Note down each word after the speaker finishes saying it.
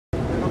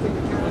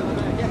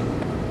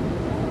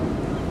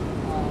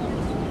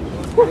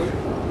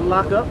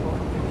Lock up.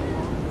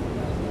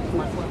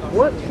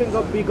 What can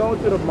be going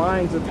through the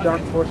minds of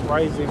Dark Force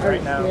Rising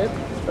right now?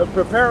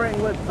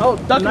 Preparing with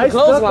nice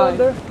duck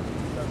under.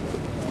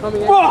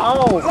 Coming in.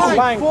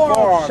 Flying forearm.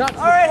 All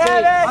right,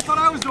 Havoc. I thought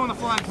I was doing the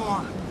flying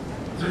forearm.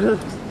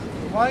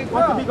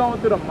 What could be going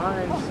through the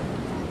minds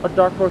of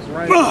Dark Force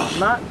Rising?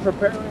 Not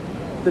preparing.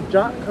 The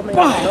Jock coming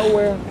out of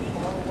nowhere.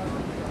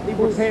 He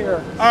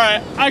prepared. All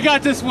right, I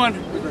got this one.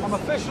 I'm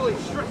officially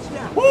stretched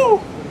out.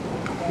 Woo!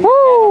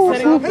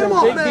 Hit him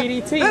off, big man.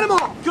 DDT. Hit him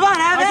off. Come on,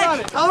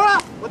 Havoc. All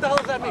right. What the hell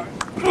does that mean?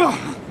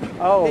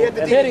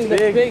 Hitting the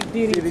big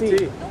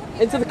DDT.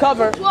 Into the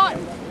cover.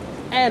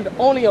 And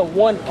only a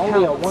 1 count.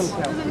 Only a 1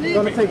 count. It's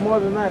going to take more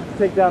than that to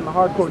take down the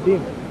hardcore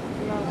demon.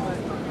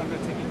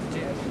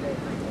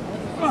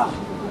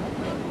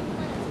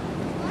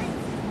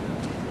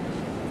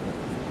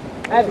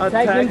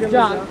 Attacking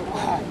Jock.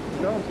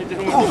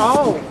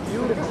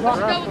 Beautiful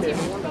drop kick.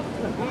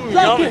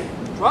 Drop kick.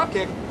 Drop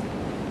kick.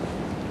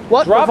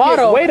 What?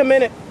 Bravado. Wait a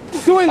minute.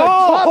 Doing a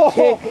drop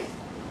kick.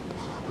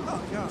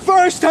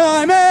 First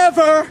time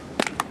ever.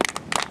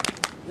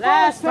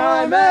 Last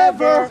time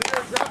ever.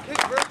 Drop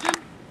kick virgin.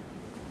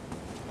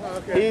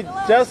 He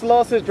just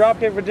lost his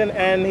dropkick virgin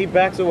and he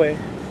backs away.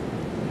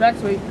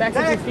 Backs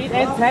into his feet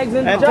and tags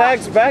in the Jock.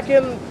 Tags back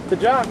in the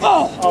Jock.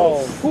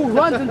 Who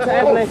runs into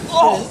Avalanche.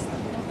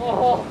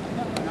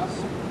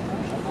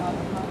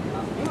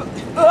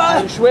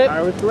 Irish whip.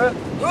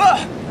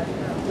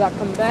 Jock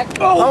come back.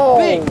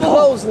 Big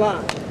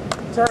clothesline.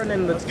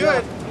 Turning the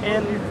good.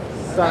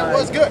 Inside. That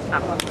was good.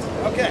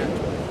 Okay.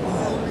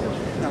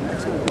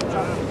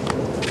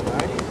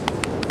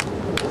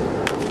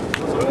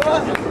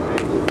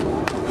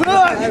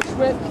 Irish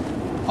whip.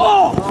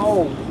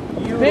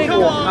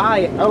 Beautiful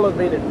high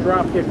elevated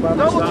drop kick by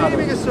Double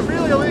teaming is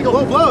severely illegal.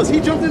 Low blows. He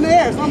jumped in the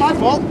air. It's not my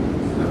fault.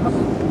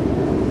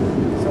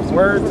 Some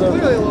words of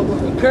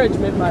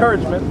Encouragement.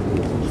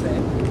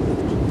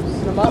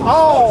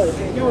 Beautiful.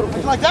 Did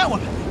you like that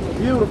one?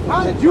 Beautiful.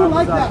 How did you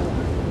like that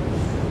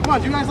one? Come on,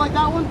 do you guys like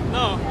that one?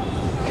 No.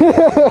 I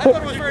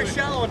thought it was very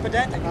shallow and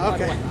pedantic.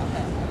 Okay.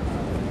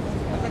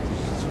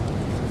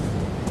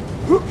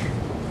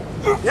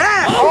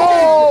 Yeah!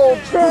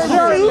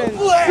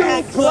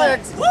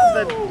 Suplex!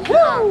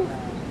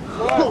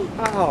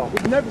 Wow.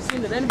 We've never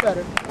seen it any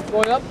better.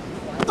 Going up.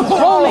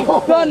 Holy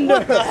thunder!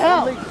 What the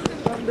hell?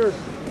 Thunder.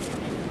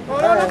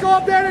 Don't go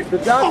up there. The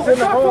Jock's in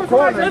the wrong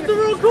corner. That's the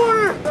real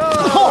corner.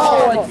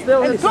 It's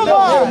still hit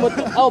him with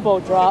the elbow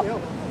drop.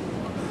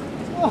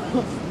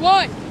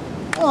 What?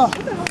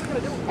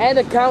 And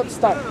the count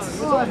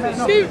starts.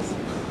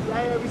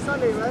 Every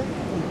Sunday, right?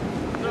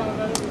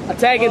 A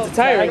tag into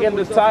Tyrant. Tag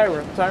into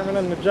Tyrant. Tyrant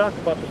and the Jock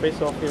about to face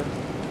off here.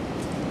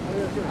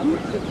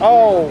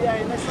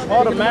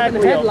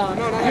 Automatically.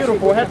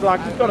 Beautiful headlock.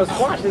 He's going to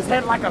squash his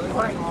head like a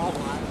crank.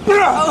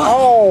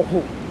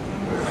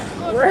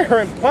 Rare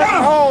and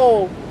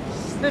punch.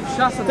 Stiff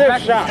shots in the Stiff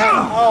back. shot.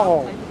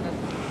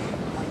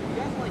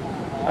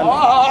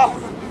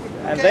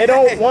 And they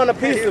don't want a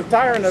piece of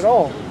Tyrant at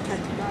all.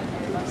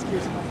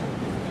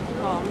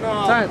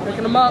 Tyrant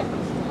picking him up.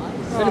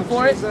 Sitting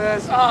for it.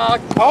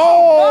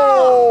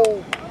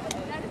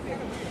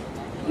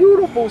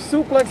 Beautiful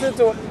suplex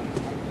into it.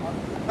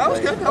 That was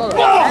good.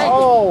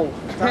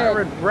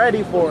 Tyrant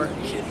ready for it.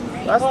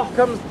 That's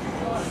comes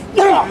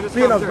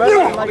being a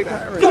veteran like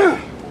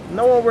Tyrant.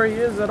 Knowing where he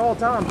is at all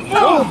times.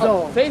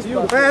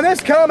 Man,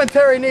 this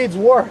commentary needs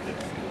work.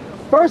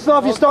 First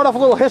off, you start off a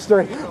little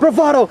history.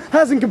 Bravado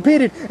hasn't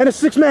competed in a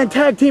 6-man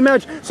tag team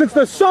match since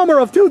the summer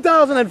of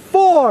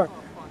 2004.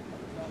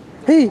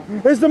 He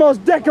is the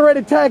most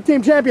decorated tag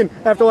team champion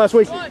after last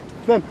week.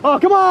 Oh,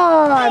 come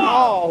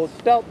on!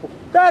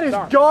 That is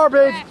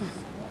garbage.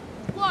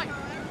 1,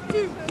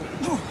 2.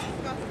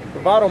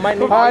 Bravado might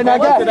need to go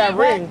into that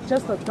ring.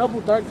 Just a double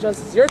dark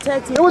justice. Your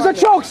tag team. It was a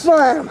choke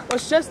slam.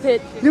 Was just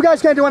hit. You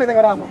guys can't do anything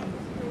without me.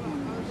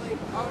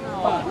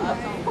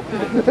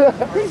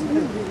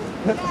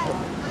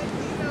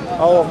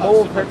 A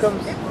move. Here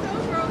comes.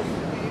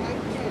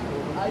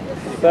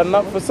 Setting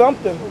up for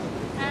something.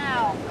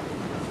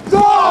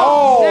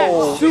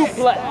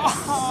 Suplex.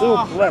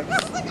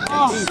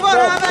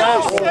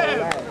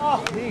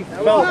 He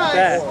felt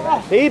that.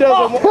 He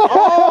doesn't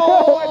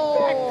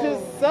want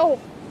himself.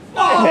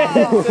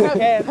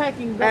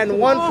 And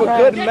one for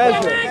good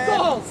measure.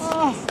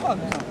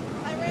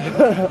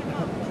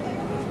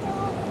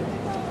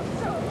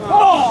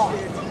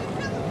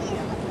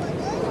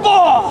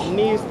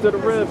 Knees to the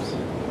ribs.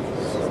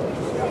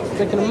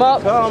 Picking him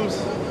up. Comes.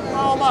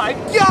 Oh my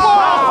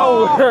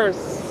God! Power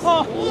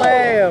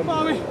slam.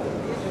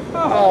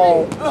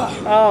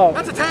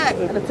 That's a tag.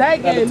 And the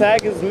tag And the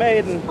tag is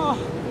made and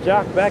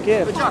Jock back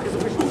in. The Jock is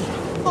official.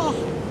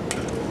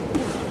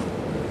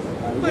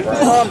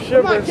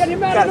 Shivers. Get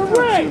him out of the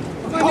ring.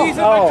 My knees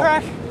on my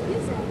crack.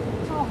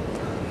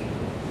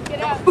 Get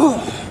out.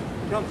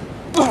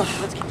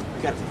 Let's go.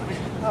 Got it.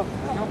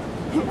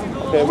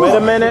 Okay, wait a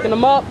minute. Picking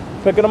him up.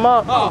 Picking him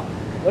up.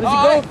 What is he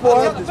going for?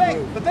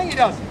 The thing he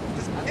does.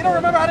 You don't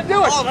remember how to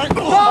do it.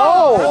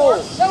 Oh!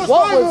 That was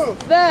What my was move.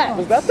 that?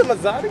 Was that the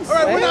Mazzati All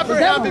right, we're not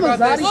very happy about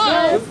this.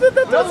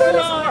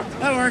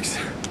 That works.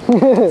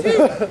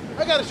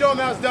 I gotta show him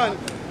how it's done.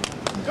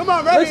 Come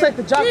on, right Looks here. like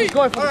the jock is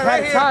going for the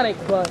Right here. catatonic,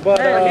 but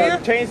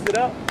But changed it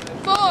up.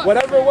 4.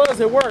 Whatever it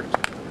was, it worked.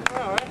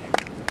 All right.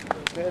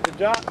 The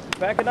jock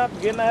backing up,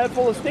 getting a head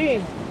full of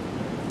steam.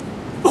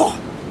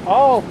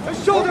 Oh! A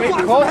shoulder wait,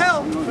 block close. from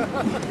hell.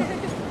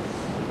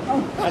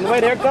 And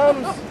wait, here it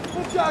comes.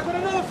 Good job with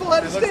another full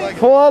head of steam.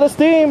 Full out of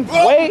steam.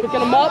 Wait.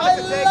 picking him up.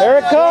 Here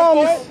it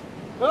comes.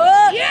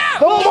 Yeah!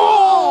 The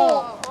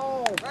ball!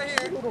 Right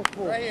here.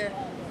 Right here.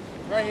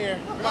 Right here.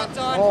 We're not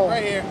done. Oh.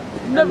 Right here.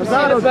 Never seen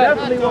Mazzano it better.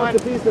 definitely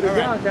wants a piece of the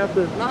jock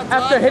after.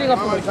 After hitting up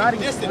the Mazzati.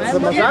 The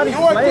Mazzati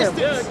slam.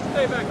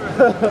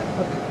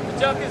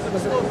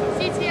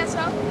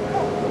 CTSO.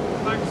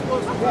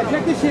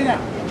 Check this shit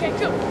out. Okay,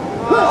 cool.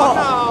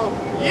 Oh,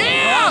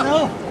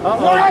 Yeah!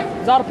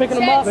 Uh-oh. Zotto picking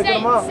him up. Picking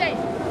him up. Safe.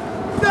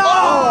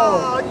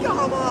 no! No!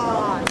 Come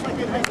on.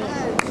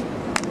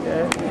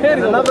 And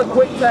another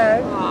quick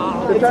tag.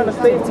 They're trying to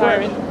stay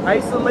tired,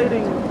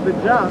 isolating the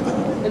jock.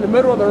 In the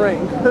middle of the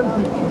ring.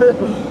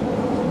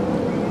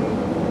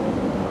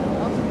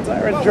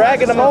 Tyrant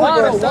dragging him over.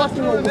 Zotto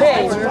walking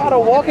away. Bravado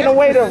walking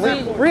away to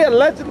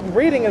allegedly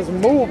reading his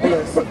move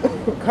list.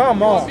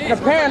 Come on. And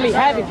apparently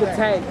Havoc has been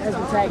tagged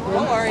in.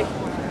 Don't worry.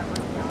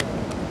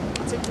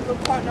 I'll take your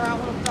little partner out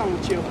when I'm done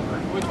with you.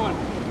 Which one?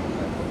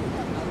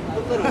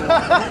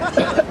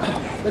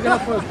 Looking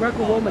up for a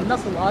Greco-Roman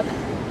knuckle lock.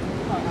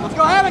 Let's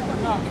go, Havoc.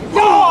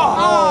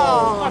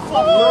 Oh!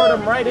 Lured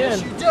him right in.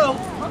 You do.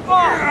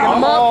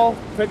 Uh-oh.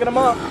 Picking him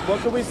up. What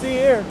can we see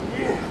here?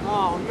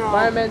 Oh, no.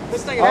 Fireman.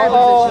 This thing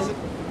Uh-oh.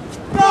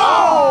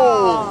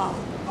 No!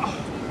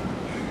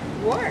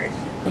 Word.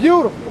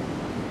 Beautiful.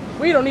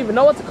 We don't even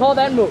know what to call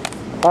that move.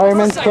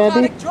 Fireman's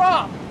candy.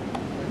 Drop.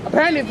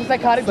 Apparently it's a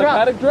psychotic drop.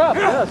 Psychotic drop.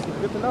 Yes,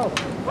 good to know.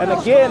 And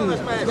again.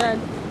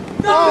 Then,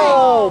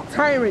 Oh!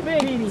 Tyrant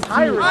DDT.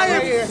 Tyrant. I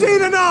have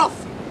seen enough.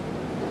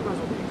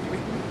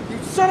 You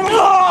son of a.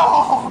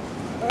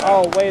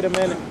 Oh, wait a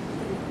minute.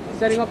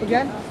 Setting up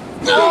again.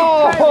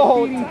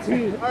 Oh!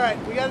 DDT. All right,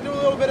 we got to do a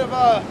little bit of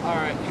all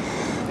right.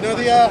 You know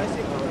the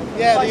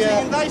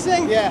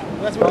dicing? Yeah,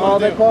 that's what Oh, we're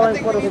they're going to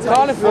do. calling for the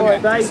calling for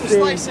it. dicing.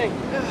 Slicing.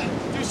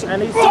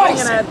 And he's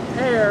swinging at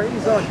hair.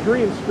 He's on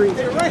Dream Street.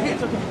 Right here.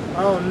 Okay.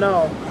 Oh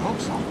no. I hope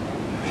so.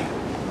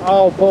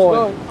 Oh boy.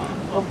 Going.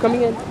 Oh,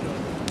 coming in.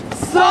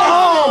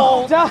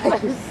 Oh! Dice.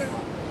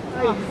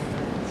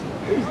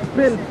 He's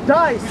been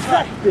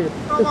dissected.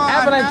 Come on,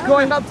 Avalanche man.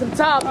 going up to the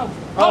top.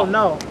 Oh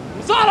no.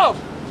 Zotto!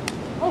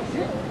 Oh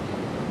shit.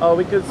 Oh,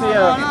 we can see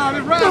No,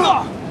 this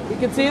round. You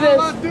can see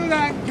Let's this. do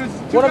that because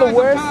One of the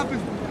worst.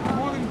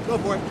 Go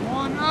for it.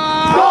 One.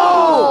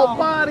 Oh!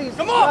 Body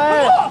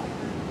splash.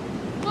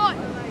 1,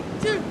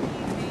 2.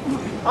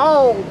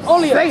 Oh!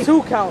 Only a safe.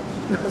 2 count.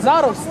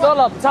 Zotto's still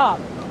up top.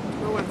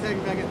 Go ahead, take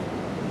it back in.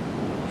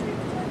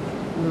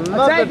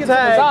 Another Tag into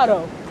tag.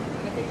 Zotto.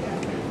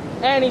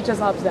 And he just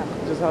hops down.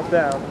 Just hop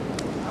down. A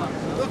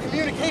little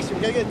communication.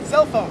 We gotta get the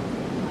cell phone.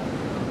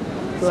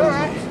 It's all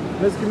right.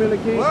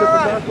 Miscommunication All for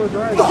right. Dark Horse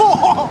Rise.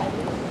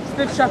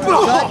 Stiff shot to the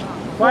gut.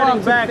 Fighting Forearm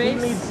to back, the he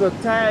face. needs a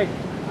tag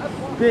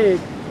big.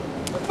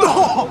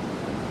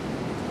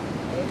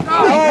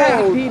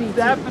 Havoc DDT.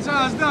 That That's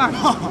how it's done.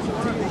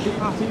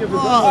 DDT of his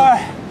own.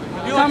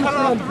 Comes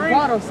from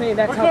Bravado saying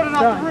that's how it's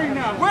done.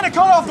 Now. We're gonna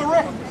cut off the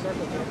ring.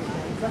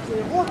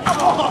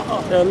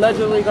 They're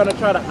allegedly going to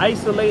try to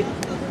isolate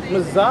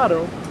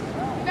Mazzano.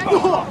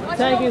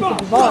 Tagging into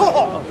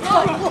Bravado.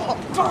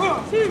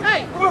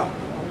 Hey!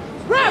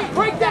 Ref,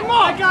 break that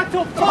mark! I got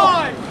till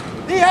 5.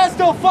 He has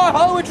till 5.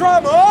 Hollywood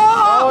drama.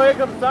 Oh, here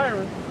comes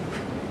Tyrant.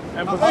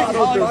 And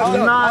Bravado does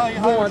not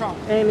want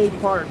any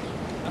part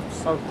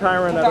of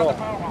Tyrant at all.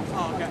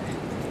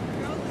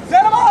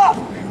 Set him up.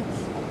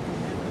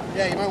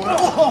 Yeah, you might want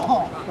to.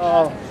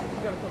 Oh,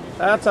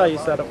 that's how you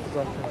set up for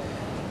something.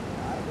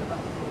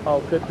 Oh,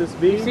 could this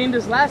be? We've seen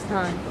this last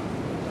time.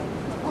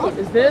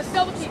 Is this?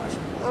 Double team.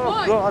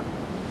 1, God.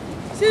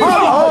 2,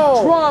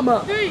 Oh! Trauma.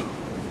 3.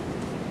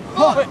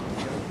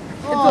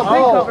 Into a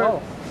big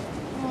cover.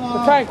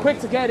 We're trying quick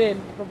to get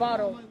in.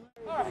 Bravado.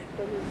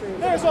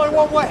 There's only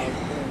one way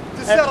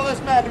to settle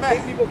this man to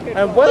man.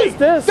 And what is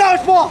this?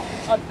 Dodgeball.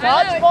 A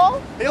dodgeball?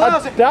 He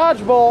allows A it.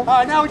 dodgeball All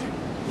right, now would you?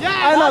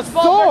 Yeah, and a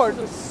sword.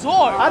 The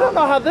sword. I don't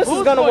know how this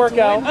is going to work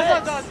out.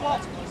 That's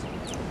not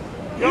dodgeball.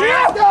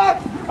 Yeah.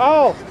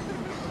 Oh,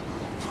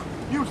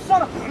 You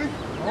son of a.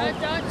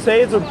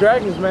 Shades of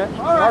Dragons, man.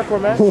 Hardcore,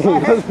 man.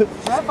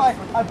 Ref, I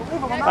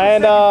believe him.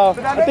 And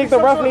I think the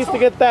ref needs to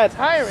get that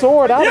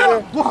sword out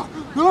of there.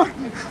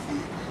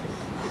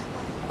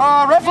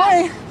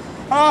 Referee.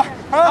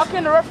 How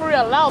can the referee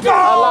allow this?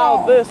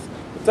 Allow this.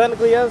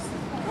 Technically, yes.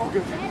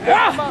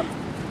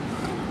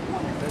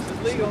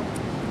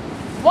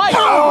 White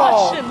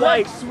Oh, Russian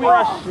like leg sweep.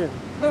 Russian.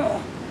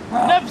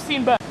 Never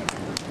seen better.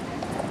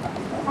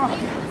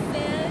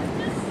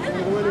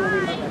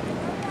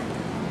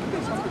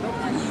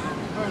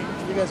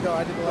 You guys go.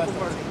 I did the last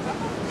part.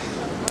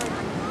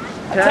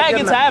 Tag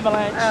into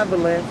Avalanche.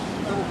 Avalanche.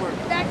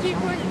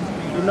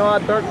 You know how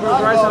Dark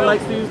Horse Rising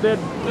likes to use their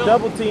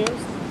double teams,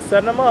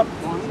 setting them up.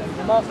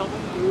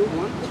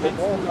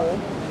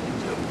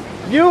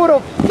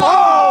 Beautiful!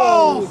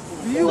 Oh!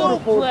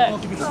 Beautiful!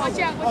 Watch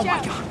out, watch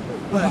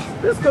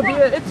out. This could be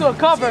it. Into a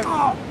cover.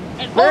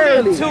 And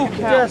Barely. only a 2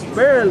 count. Just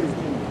barely.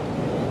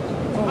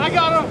 I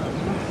got him.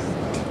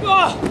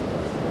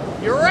 Oh,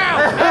 you're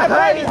out.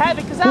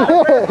 Havoc is out.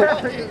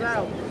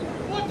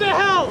 What the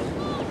hell?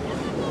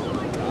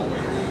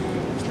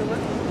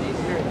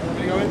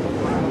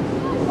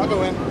 I'll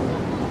go in.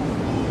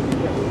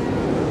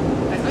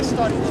 I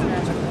started this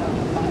match.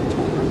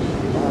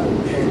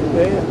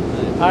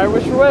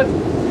 Irish whip.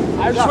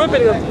 Irish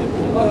whipping him.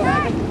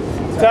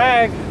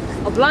 Tag.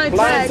 A blind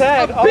tag.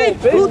 tag. A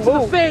big big boot to the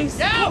move. face.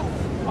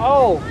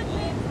 Oh.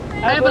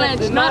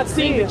 Avalanche not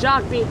seeing the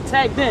Jock being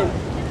tagged in.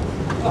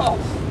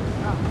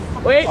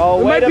 Wait, Oh,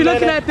 we wait might a be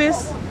looking minute. at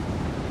this.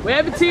 We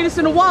haven't seen this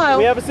in a while.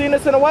 We haven't seen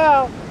this in a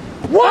while.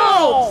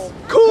 Whoa!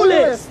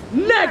 Coolest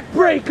neck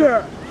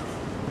breaker.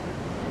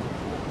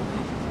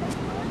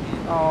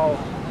 Oh.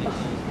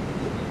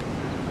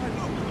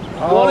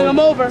 Rolling him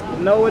over.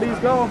 Know what he's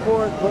going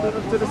for. Put it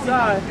up to the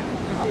side.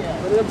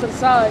 Put it up to the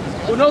side.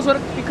 Who knows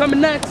what'll be coming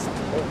next?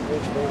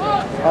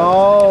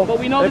 Oh. But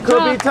we know it the could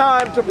Jock be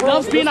time to He prove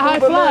loves being a this high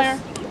move flyer.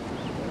 miss.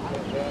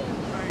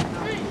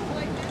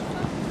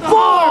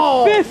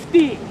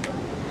 450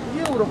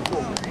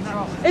 Beautiful.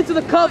 into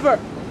the cover.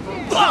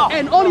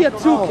 And only a 2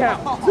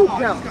 count. 2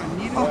 count.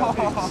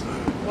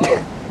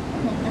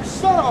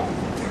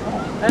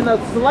 And a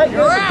slight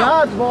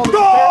dodgeball.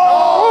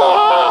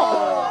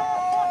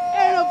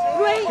 And a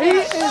He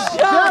blatant is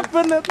shot.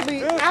 definitely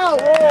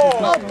out.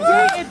 A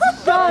blatant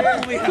shot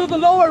to the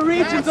lower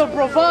regions of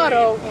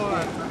Bravado.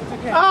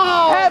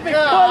 Havoc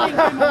pulling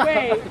him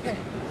away.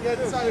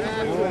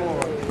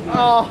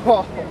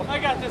 Oh. I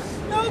got this.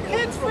 No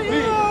kids for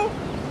you.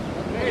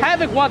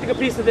 Havoc wanting a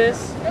piece of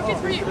this. No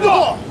kids for you.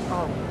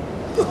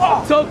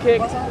 Toe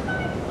kick.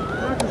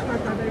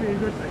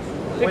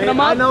 Picking Wait, him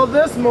I up. know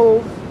this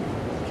move.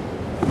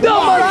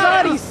 Double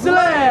body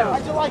slam.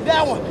 How'd you like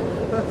that one?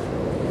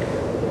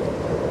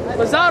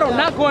 Bravado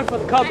not going for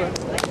the cover.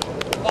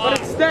 But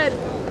instead,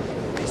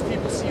 These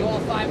people see all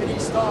 5 of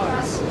these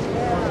stars.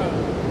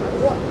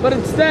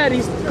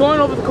 he's going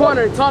over the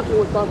corner and talking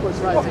with Dark Horse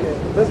Rising.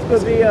 This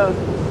could be to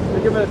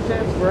give it a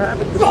chance for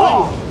Havoc to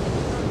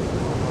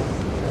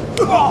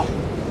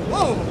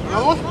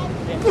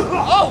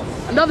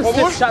Another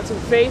stiff shot to the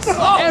face.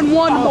 And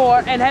one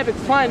more, and Havoc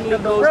finally The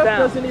goes ref down.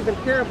 doesn't even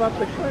care about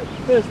the clenched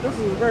fist. This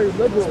is a very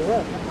liberal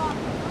ref.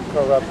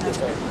 Corrupt.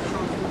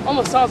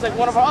 Almost sounds like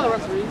one of our other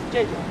referees,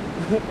 JJ.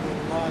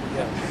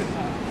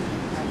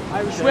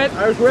 Irish whip.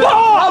 Irish whip.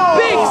 A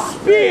big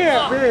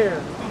spear.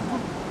 Spear.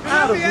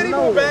 Out of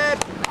nowhere. bad.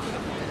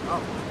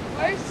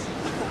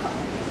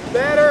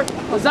 Better.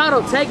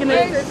 Bravado taking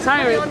it,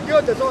 tiring.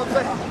 Good, that's all I'm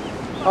saying.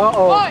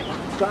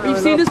 Uh-oh. We've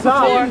seen this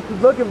before.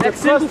 Looking That for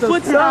simple Custer's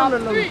foot tap.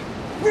 pounding him.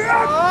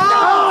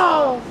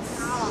 Oh!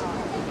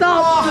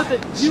 Stop to the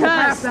You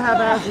have chest. to have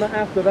asthma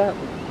after that.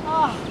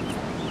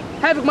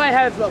 Havoc might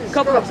have a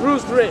couple of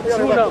bruised ribs.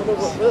 Who knows?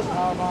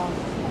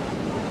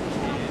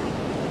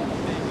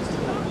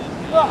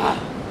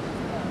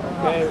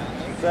 Okay,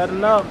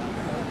 setting up.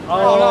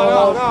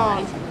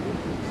 No.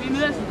 Seen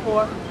this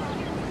before.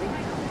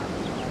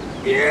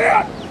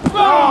 Yeah.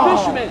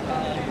 Fisherman.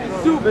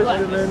 Suplex.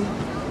 Fisherman.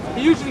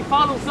 He usually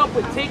follows up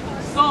with taking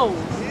souls.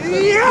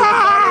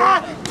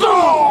 Yeah.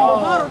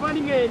 Bravado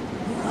running in.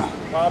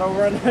 Auto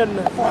running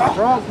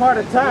wrong part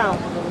of town.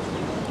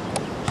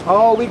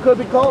 Oh, we could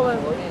be calling.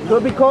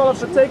 Could be calling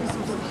for taking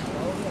some.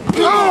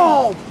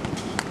 Oh.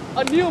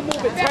 A new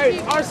move in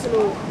Terry's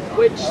arsenal,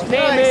 which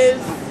name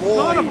is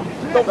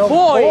the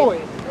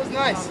Void. That was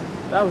nice.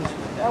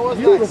 That was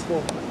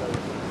beautiful.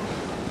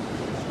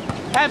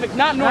 Havoc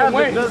not knowing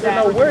where Havoc he's doesn't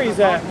at. know where he's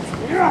at.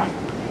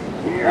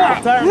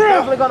 Terry's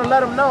definitely gonna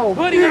let him know.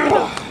 Putting him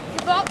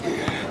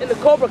in the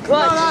Cobra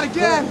clutch. Not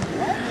again.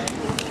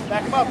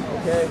 Back him up.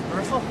 Okay.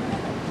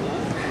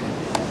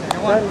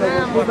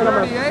 Keeping him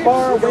as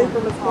far away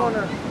from his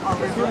corner.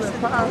 Human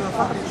power.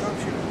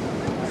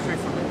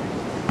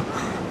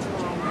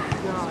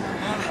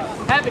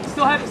 Havoc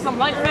still having some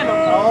life in him.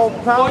 Oh,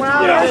 power Going to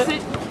out. reverse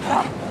it.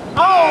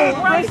 Oh,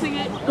 Reversing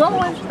it.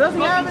 going. Does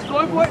he have it?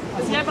 Going for it.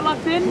 Does he have it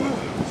locked in?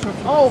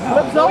 Oh,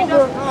 flips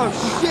over. Oh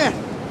shit.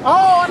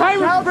 Oh,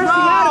 Pirate's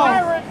bursting out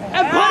of it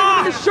and putting him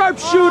in the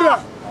sharpshooter.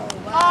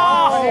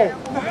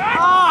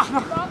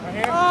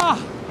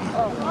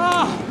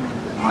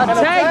 A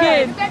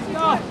tag in.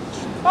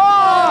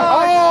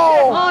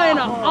 Oh, and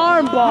an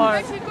arm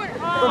bar.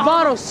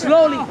 Bravado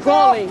slowly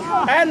crawling.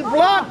 And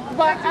blocked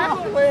by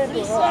Aquaman.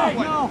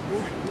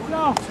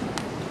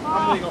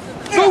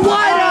 The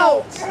wide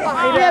out.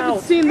 We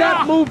haven't seen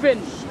that move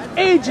in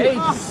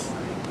ages.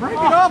 Break it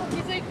up.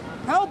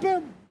 Help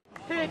him.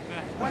 Wake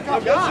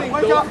up.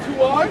 Wake up.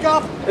 Wake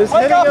up. It's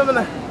hitting him in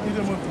the...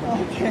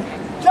 Okay.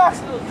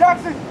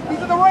 Jackson.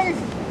 He's in the rings.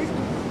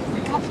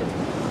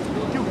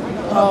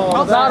 Oh,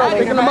 Bravado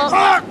picking him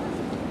up.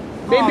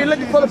 Maybe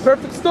looking for the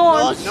perfect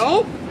storm.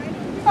 Nope.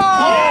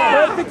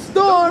 Perfect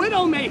storm.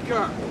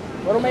 Widowmaker.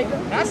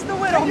 Widowmaker? That's the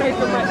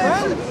Widowmaker, my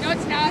friend. No,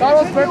 it's not.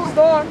 Carlos, perfect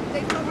storm.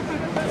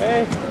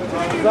 Hey,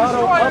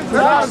 Bravado up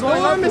top.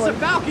 Storm is a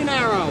Falcon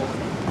Arrow.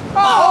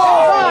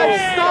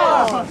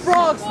 Five-star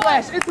frog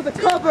slash into the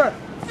cover.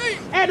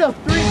 And a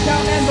 3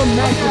 count and the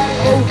match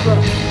is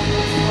over.